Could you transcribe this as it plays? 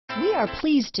We are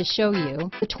pleased to show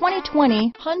you the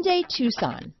 2020 Hyundai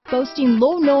Tucson. Boasting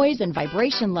low noise and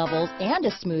vibration levels and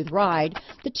a smooth ride,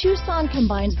 the Tucson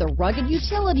combines the rugged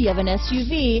utility of an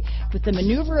SUV with the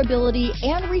maneuverability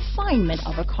and refinement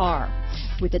of a car.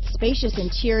 With its spacious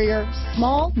interior,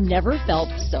 small never felt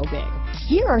so big.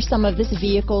 Here are some of this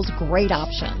vehicle's great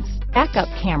options: backup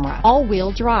camera,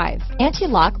 all-wheel drive,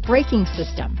 anti-lock braking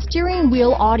system, steering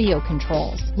wheel audio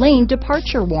controls, lane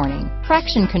departure warning,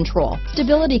 traction control,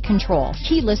 stability control,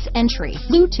 keyless entry,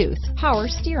 Bluetooth, power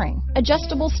steering,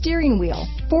 adjustable steering wheel,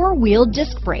 four-wheel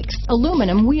disc brakes,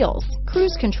 aluminum wheels,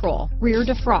 cruise control, rear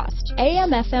defrost,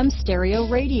 AM/FM stereo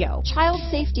radio, child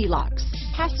safety locks,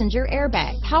 passenger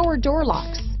airbag, power door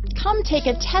locks. Come take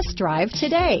a test drive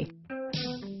today.